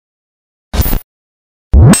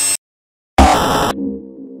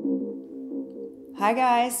Hi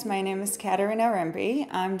guys, my name is Katharina Rembi.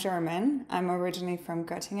 I'm German. I'm originally from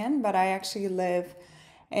Göttingen, but I actually live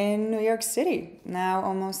in New York City now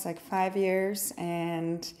almost like 5 years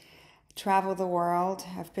and travel the world.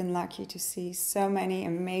 I've been lucky to see so many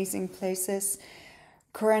amazing places.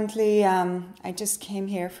 Currently, I just came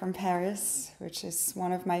here from Paris, which is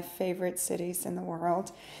one of my favorite cities in the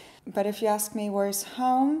world. But if you ask me where's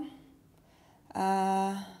home,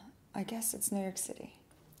 I guess it's New York City.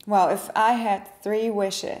 Well, if I had 3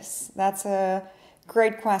 wishes, that's a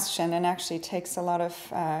great question and actually takes a lot of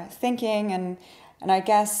thinking. And I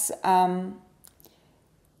guess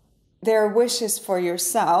there are wishes for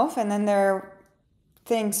yourself and then there are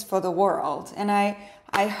things for the world. And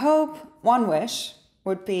I hope one wish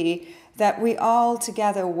would be that we all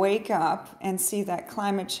together wake up and see that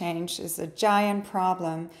climate change is a giant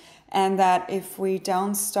problem and that if we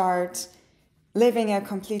don't start living a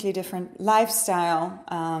completely different lifestyle,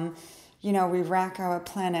 we wreck our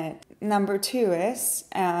planet. Number 2 is,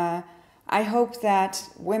 I hope that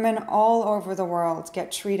women all over the world get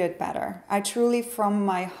treated better. I truly, from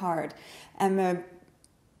my heart, am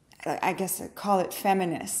I guess I call it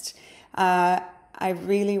feminist. I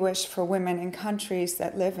really wish for women in countries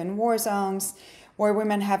that live in war zones, where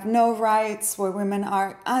women have no rights, where women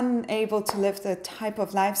are unable to live the type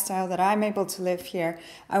of lifestyle that I'm able to live here.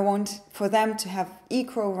 I want for them to have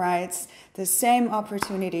equal rights, the same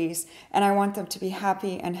opportunities, and I want them to be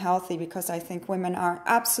happy and healthy because I think women are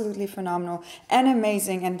absolutely phenomenal and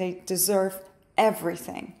amazing and they deserve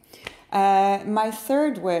everything. My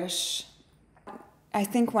 3rd wish, I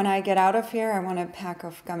think when I get out of here, I want a pack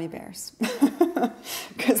of gummy bears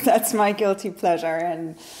because that's my guilty pleasure.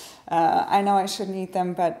 And I know I shouldn't eat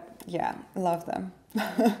them, but yeah, I love them.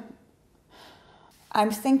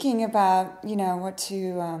 I'm thinking about, what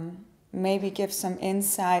to maybe give some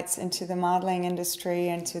insights into the modeling industry,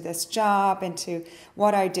 into this job, into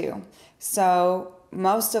what I do. So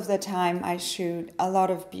most of the time I shoot a lot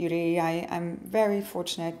of beauty. I'm very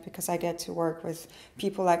fortunate because I get to work with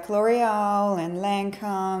people like L'Oreal and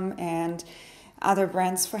Lancome and other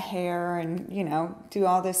brands for hair and, do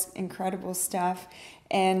all this incredible stuff.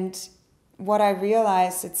 And what I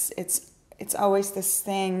realized, it's always this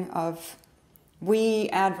thing of we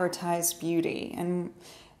advertise beauty.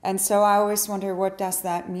 And so I always wonder, what does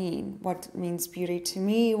that mean? What means beauty to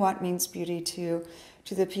me? What means beauty to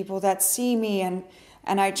the people that see me?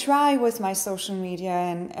 And I try with my social media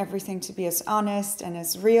and everything to be as honest and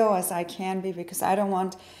as real as I can be because I don't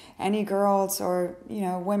want any girls or,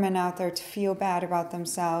 women out there to feel bad about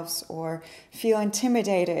themselves or feel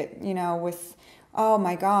intimidated, with, oh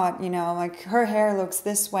my God, like her hair looks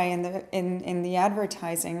this way in the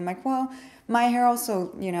advertising. I'm like, well, my hair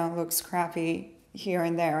also, looks crappy here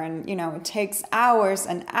and there. And, it takes hours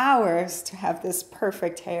and hours to have this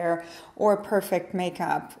perfect hair or perfect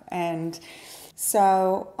makeup. And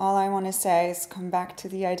so all I want to say is come back to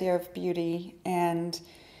the idea of beauty and,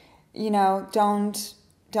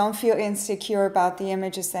 don't feel insecure about the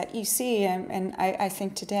images that you see. And I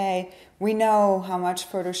think today we know how much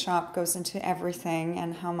Photoshop goes into everything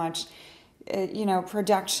and how much,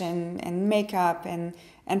 production and makeup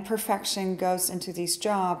and perfection goes into these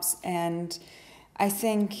jobs. And I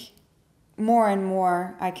think more and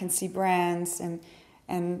more I can see brands and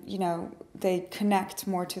they connect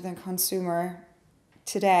more to the consumer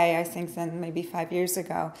today, I think, than maybe 5 years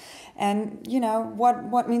ago. And,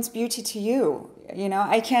 what means beauty to you?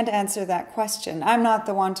 I can't answer that question. I'm not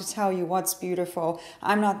the one to tell you what's beautiful.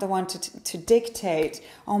 I'm not the one to dictate,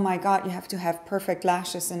 oh my God, you have to have perfect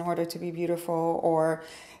lashes in order to be beautiful. Or,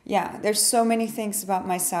 yeah, there's so many things about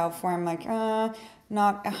myself where I'm like,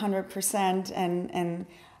 not 100%.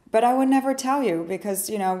 But I would never tell you because,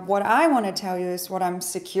 what I want to tell you is what I'm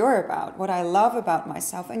secure about, what I love about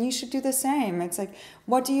myself. And you should do the same. It's like,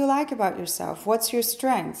 what do you like about yourself? What's your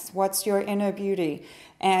strength? What's your inner beauty?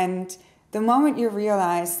 And the moment you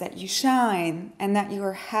realize that you shine and that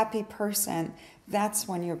you're a happy person, that's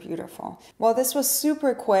when you're beautiful. Well, this was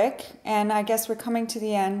super quick. And I guess we're coming to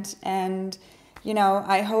the end. And,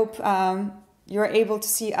 I hope you're able to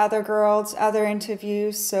see other girls, other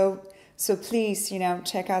interviews. So please,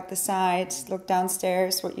 check out the site, look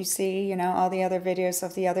downstairs what you see, all the other videos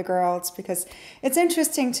of the other girls, because it's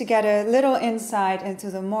interesting to get a little insight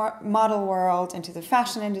into the model world, into the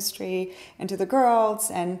fashion industry, into the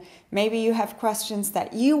girls, and maybe you have questions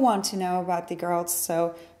that you want to know about the girls,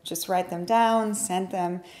 so just write them down, send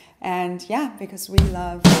them, and yeah, because we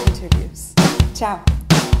love interviews. Ciao.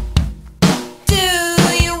 Do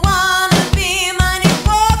you wanna be my new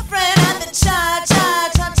boyfriend at the time?